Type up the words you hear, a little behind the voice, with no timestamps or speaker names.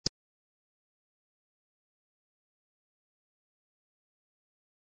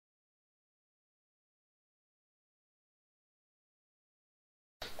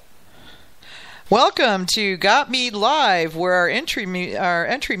Welcome to Got Mead Live, where our entry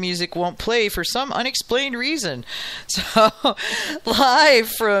music won't play for some unexplained reason. So, live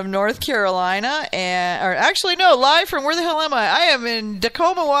from North Carolina, live from where the hell am I? I am in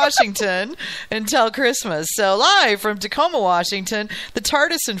Tacoma, Washington until Christmas. So, live from Tacoma, Washington, the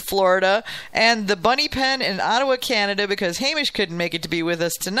TARDIS in Florida, and the Bunny Pen in Ottawa, Canada, because Hamish couldn't make it to be with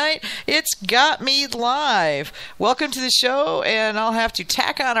us tonight. It's Got Mead Live. Welcome to the show, and I'll have to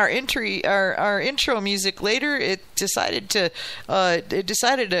tack on our intro music later. It decided to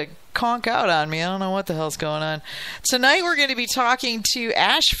conk out on me. I don't know what the hell's going on. Tonight we're going to be talking to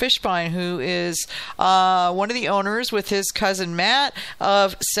Ash Fishbein, who is one of the owners with his cousin Matt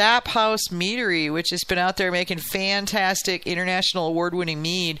of Sap House Meadery, which has been out there making fantastic international award-winning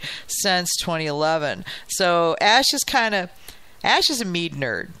mead since 2011. So Ash is a mead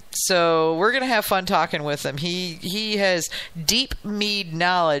nerd. So we're going to have fun talking with him. He has deep mead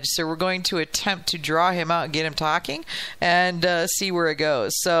knowledge, so we're going to attempt to draw him out and get him talking and see where it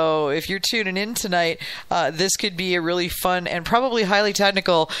goes. So if you're tuning in tonight, this could be a really fun and probably highly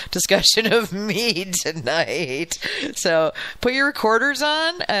technical discussion of mead tonight. So put your recorders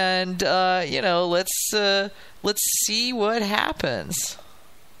on and, let's see what happens.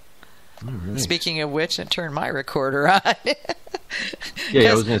 Right. Speaking of which, I turned my recorder on.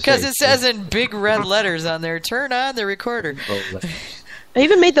 Because it says in big red letters on there, turn on the recorder. I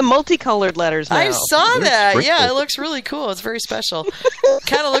even made the multicolored letters now. I saw that. Yeah, it looks really cool. It's very special.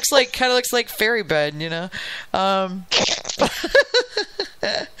 kind of looks like fairy bed, you know.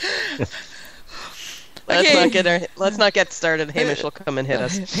 Let's not get started. Hamish will come and hit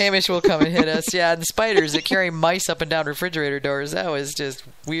us. Hamish will come and hit us. Yeah, and the spiders that carry mice up and down refrigerator doors. That was just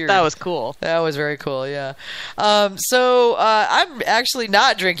weird. That was cool. That was very cool, yeah. So I'm actually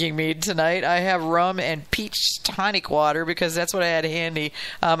not drinking mead tonight. I have rum and peach tonic water because that's what I had handy.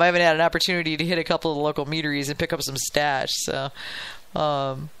 I haven't had an opportunity to hit a couple of the local meaderies and pick up some stash. So,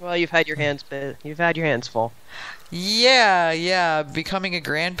 well, you've had your hands full. Yeah. Becoming a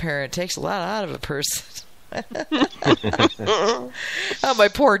grandparent takes a lot out of a person. Oh, my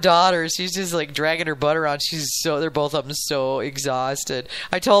poor daughter, she's just like dragging her butt around. They're both of them so exhausted.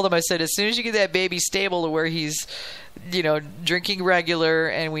 I told them, I said, as soon as you get that baby stable to where he's, drinking regular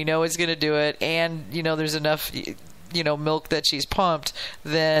and we know he's going to do it, and, there's enough, milk that she's pumped,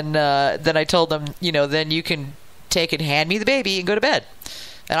 then I told them, then you can take and hand me the baby and go to bed.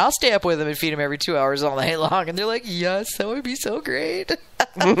 And I'll stay up with him and feed him every 2 hours all night long. And they're like, yes, that would be so great.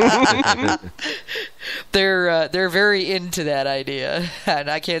 They're very into that idea. And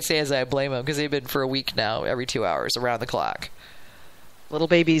I can't say as I blame them because they've been for a week now, every 2 hours, around the clock. Little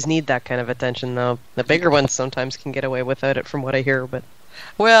babies need that kind of attention, though. The bigger ones sometimes can get away without it, from what I hear. But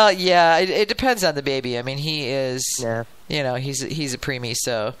well, yeah, it depends on the baby. I mean, he is, he's a preemie,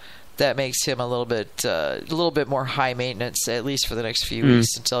 so that makes him a little bit more high maintenance, at least for the next few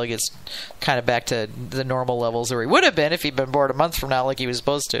weeks, until he gets kind of back to the normal levels where he would have been if he'd been born a month from now, like he was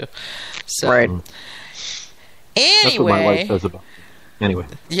supposed to. So, right. Anyway, that's what my wife says about it. Anyway.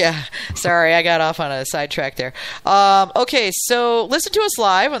 Yeah. Sorry, I got off on a sidetrack there. Okay, so listen to us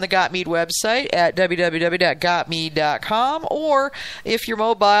live on the Got Mead website at www.gotmead.com, or if you're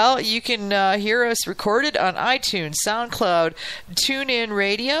mobile, you can hear us recorded on iTunes, SoundCloud, TuneIn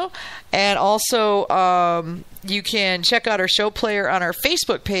Radio, and also you can check out our show player on our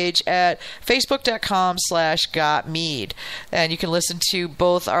Facebook page at facebook.com/gotmead. And you can listen to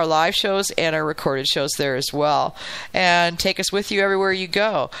both our live shows and our recorded shows there as well. And take us with you everywhere you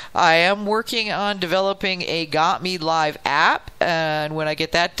go. I am working on developing a Got Mead Live app, and when I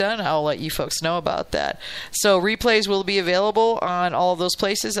get that done, I'll let you folks know about that. So replays will be available on all of those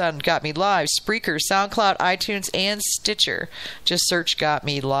places on Got Mead Live, Spreaker, SoundCloud, iTunes, and Stitcher. Just search Got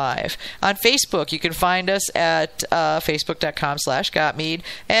Mead Live. On Facebook, you can find us at facebook.com/gotmead,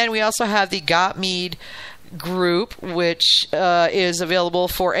 and we also have the Got Mead group, which is available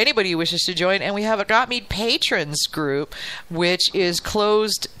for anybody who wishes to join, and we have a Got Mead patrons group, which is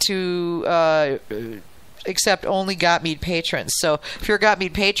closed to accept only Got Mead patrons. So if you're a Got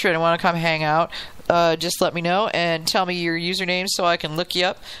Mead patron and want to come hang out, just let me know and tell me your username so I can look you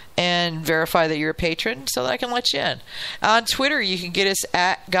up and verify that you're a patron so that I can let you in. On Twitter, you can get us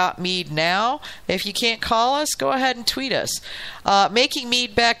at Got Mead Now. If you can't call us, go ahead and tweet us. Making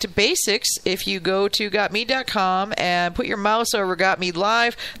Mead back to basics, if you go to gotmead.com and put your mouse over Got Mead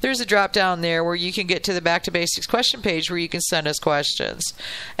Live, there's a drop down there where you can get to the Back to Basics question page where you can send us questions.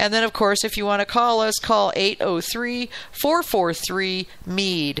 And then, of course, if you want to call us, call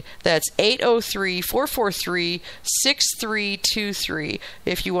 803-443-MEAD. That's 803-443-6323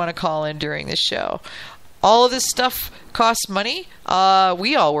 if you want to call in during the show. all of this stuff costs money.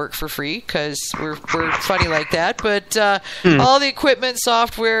 We all work for free because we're funny like that. But all the equipment,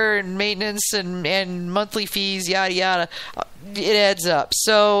 software, and maintenance and monthly fees, yada yada, it adds up.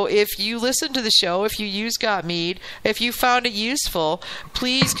 So if you listen to the show, if you use Got Mead, if you found it useful,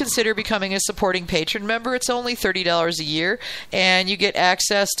 please consider becoming a supporting patron member. It's only $30 a year, and you get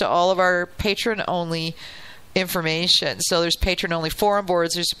access to all of our patron-only information. So there's patron-only forum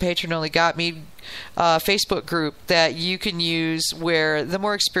boards. There's a patron-only Got Mead Facebook group that you can use, where a lot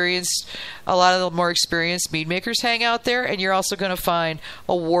of the more experienced mead makers hang out there, and you're also going to find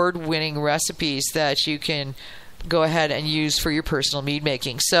award-winning recipes that you can go ahead and use for your personal mead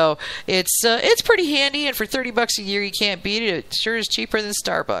making. So it's pretty handy, and for $30 a year, you can't beat it. It sure is cheaper than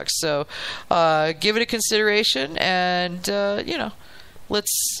Starbucks. So give it a consideration, and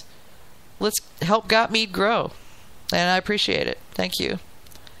let's help Got Mead grow. And I appreciate it. Thank you.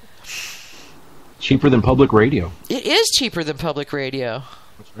 Cheaper than public radio. It is cheaper than public radio.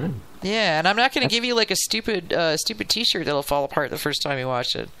 That's right. Yeah, and I'm not going to give you like a stupid T-shirt that'll fall apart the first time you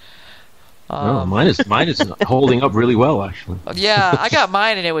watch it. No, mine is holding up really well, actually. Yeah, I got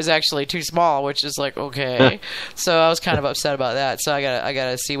mine and it was actually too small, which is like, okay. So I was kind of upset about that. So I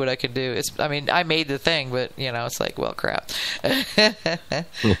gotta see what I can do. I made the thing, but it's like, well, crap. Oh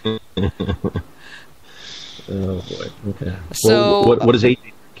boy. Okay. So well, what is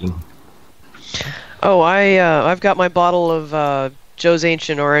AJ drinking? Oh, I've got my bottle of Joe's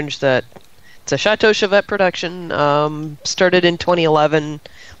Ancient Orange. It's a Chateau Chauvet production. Started in 2011.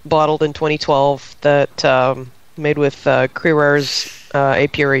 Bottled in 2012, that made with Crier's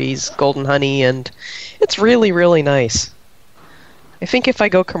Apiaries, Golden Honey, and it's really, really nice. I think if I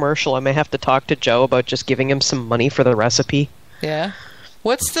go commercial, I may have to talk to Joe about just giving him some money for the recipe. Yeah.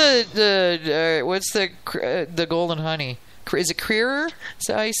 What's the Golden Honey? Is it Crier? Is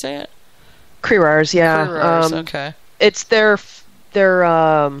that how you say it? Crier's, yeah. Crier's, okay. It's their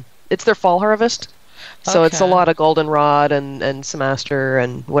fall harvest. So it's a lot of goldenrod and some aster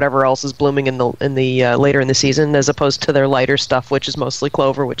and whatever else is blooming in the later in the season, as opposed to their lighter stuff, which is mostly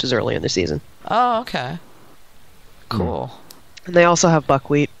clover, which is early in the season. Oh, okay. Cool. And they also have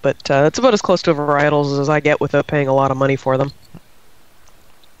buckwheat, but it's about as close to varietals as I get without paying a lot of money for them.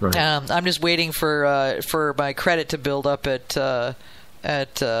 Right. I'm just waiting for my credit to build up at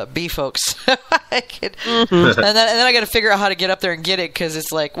B Folks. And then I got to figure out how to get up there and get it, because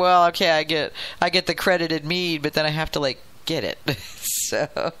it's like, well, okay, I get the credited mead, but then I have to like get it.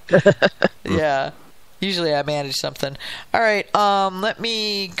 So yeah, usually I manage something. All right, let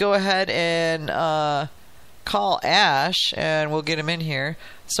me go ahead and call Ash, and we'll get him in here.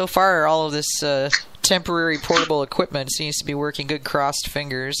 So far, all of this temporary portable equipment seems to be working good. Crossed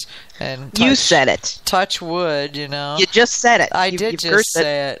fingers and you said it. Touch wood, You just said it. I did just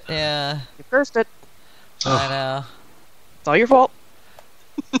say it. Yeah. You cursed it. I know. It's all your fault.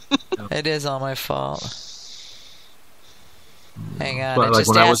 It is all my fault. Hang on. But, it like,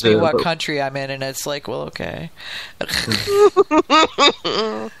 just asked me what country I'm in, and it's like, well, okay.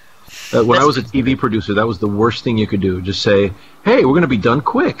 When I was a TV producer, that was the worst thing you could do. Just say, hey, we're going to be done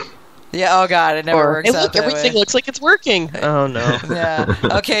quick. Yeah, oh God, it never works hey, out look, that everything way. looks like it's working. Oh, no. Yeah.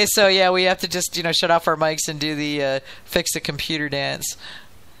 Okay, so yeah, we have to just, shut off our mics and do the fix the computer dance.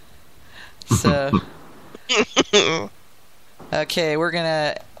 So, okay, we're going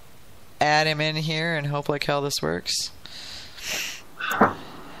to add him in here and hope like hell this works. I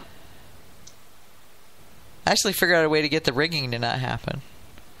actually figured out a way to get the ringing to not happen.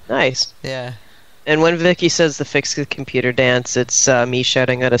 Nice. Yeah. And when Vicky says the fix the computer dance, it's me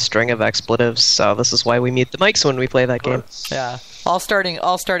shouting out a string of expletives. So this is why we mute the mics when we play that game. Yeah. All starting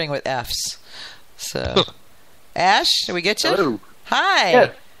with Fs. So, Ash, did we get you? Hello. Hi.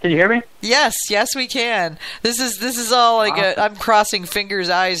 Yes. Can you hear me? Yes, we can. This is all like I'm crossing fingers,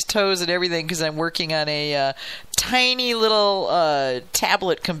 eyes, toes, and everything, because I'm working on a tiny little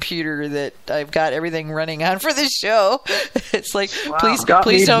tablet computer that I've got everything running on for this show. It's like, please don't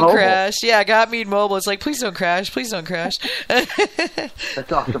mobile. crash. Yeah, Got Mead Mobile. It's like, please don't crash.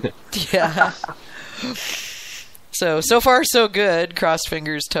 That's awesome. Yeah. So far so good. Crossed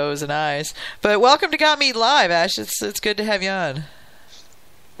fingers, toes, and eyes. But welcome to Got Mead Live, Ash. It's good to have you on.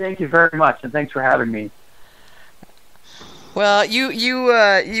 Thank you very much, and thanks for having me. Well, you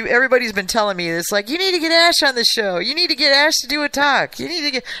everybody's been telling me this, like, you need to get Ash on the show. You need to get Ash to do a talk. You need to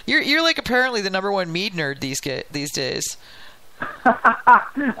get you're like apparently the number one mead nerd these days.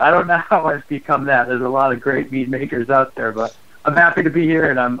 I don't know how I've become that. There's a lot of great mead makers out there, but I'm happy to be here,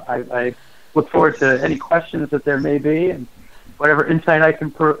 and I look forward to any questions that there may be and whatever insight I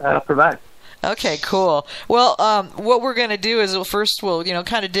can provide. Okay, cool. Well, what we're going to do is we'll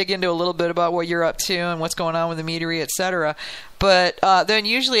kind of dig into a little bit about what you're up to and what's going on with the meadery, etc. But then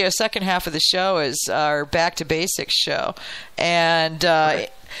usually a second half of the show is our Back to Basics show, and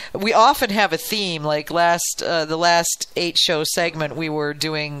we often have a theme. Like the last 8-show segment, we were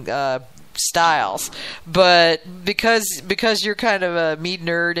doing styles, but because you're kind of a mead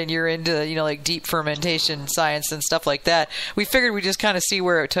nerd and you're into like deep fermentation science and stuff like that, we figured we'd just kind of see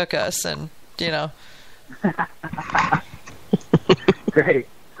where it took us, and Great.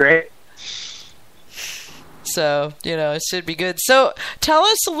 So it should be good. So tell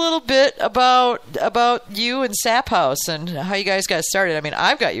us a little bit about you and Sap House and how you guys got started. I mean,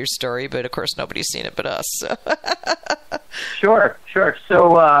 I've got your story, but of course nobody's seen it but us. So. Sure.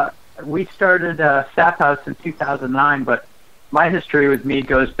 So we started Sap House in 2009, but my history with mead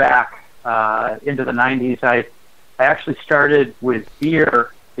goes back into the 90s. I actually started with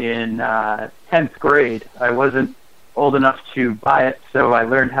beer in 10th grade. I wasn't old enough to buy it, so I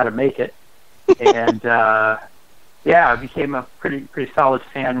learned how to make it. And I became a pretty solid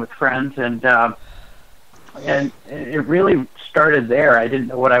fan with friends, and it really started there. I didn't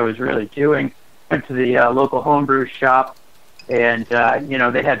know what I was really doing. Went to the local homebrew shop, and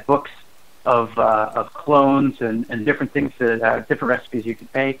they had books of clones and different things that different recipes you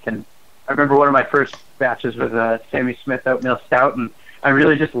could make. And I remember one of my first batches was a Sammy Smith oatmeal stout, and I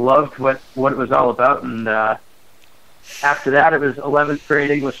really just loved what it was all about. And after that, it was 11th grade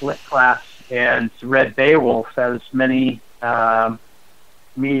English lit class, and read Beowulf, as many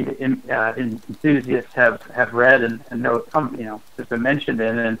mead enthusiasts have read and know has been mentioned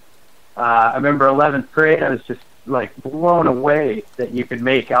in. And I remember 11th grade, I was just like blown away that you could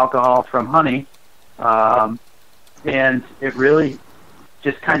make alcohol from honey, and it really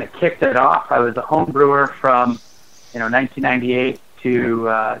just kind of kicked it off. I was a home brewer from 1998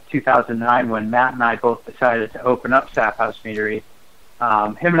 to 2009, when Matt and I both decided to open up Sap House Meadery.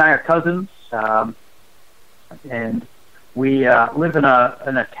 Him and I are cousins, and we live in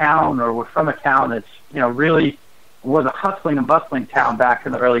a town, or we're from a town that's really was a hustling and bustling town back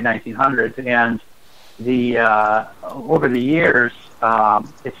in the early 1900s, and over the years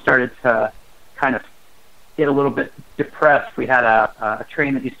it started to kind of get a little bit depressed. We had a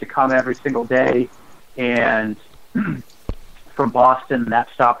train that used to come every single day, and from Boston, that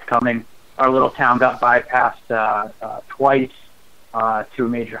stopped coming. Our little town got bypassed twice to a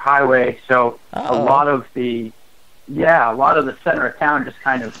major highway, so a lot of the center of town just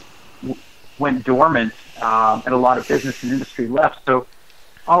kind of went dormant, and a lot of business and industry left. So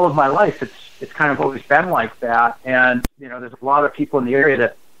all of my life, it's kind of always been like that. And there's a lot of people in the area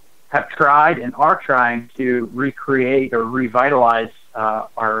that have tried and are trying to recreate or revitalize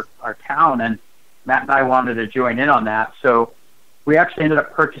our town, and Matt and I wanted to join in on that. So we actually ended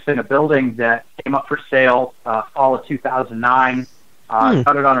up purchasing a building that came up for sale fall of 2009.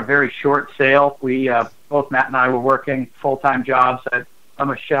 Got it on a very short sale. We both Matt and I were working full-time jobs. I'm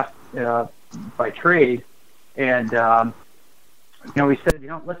a chef by trade, and we said,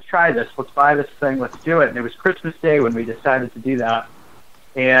 let's try this. Let's buy this thing. Let's do it. And it was Christmas Day when we decided to do that.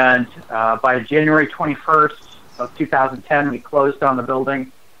 And by January 21st of 2010, we closed on the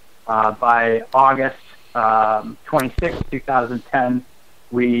building. By August 26th, 2010,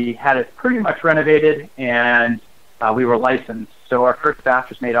 we had it pretty much renovated, and we were licensed. So our first batch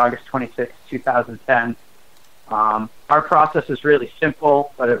was made August 26th, 2010. Our process is really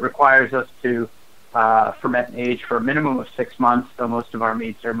simple, but it requires us to ferment and age for a minimum of 6 months, though most of our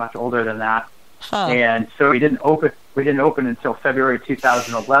meads are much older than that. And so we didn't open until February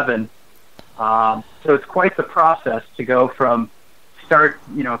 2011. So it's quite the process to go from start,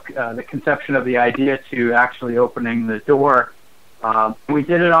 the conception of the idea to actually opening the door. We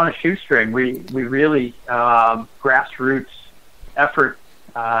did it on a shoestring. We really grassroots effort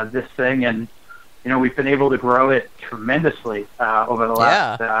this thing, and we've been able to grow it tremendously over the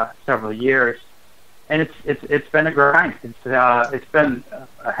last several years. And it's been a grind. It's been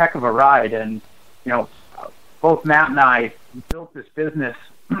a heck of a ride, and both Matt and I built this business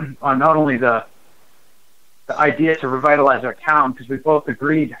on not only the idea to revitalize our town, because we both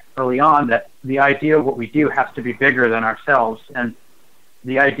agreed early on that the idea of what we do has to be bigger than ourselves, and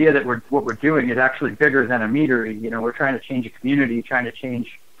the idea that what we're doing is actually bigger than a meadery. We're trying to change a community, trying to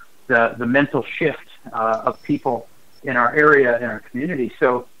change the mental shift of people in our area, in our community.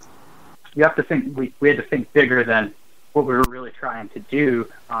 So you have to think, we had to think bigger than what we were really trying to do.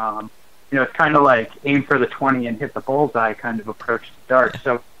 It's kind of like aim for the 20 and hit the bullseye kind of approach to dart.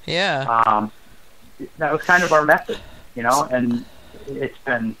 So that was kind of our method, and it's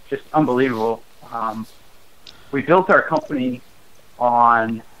been just unbelievable. We built our company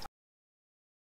on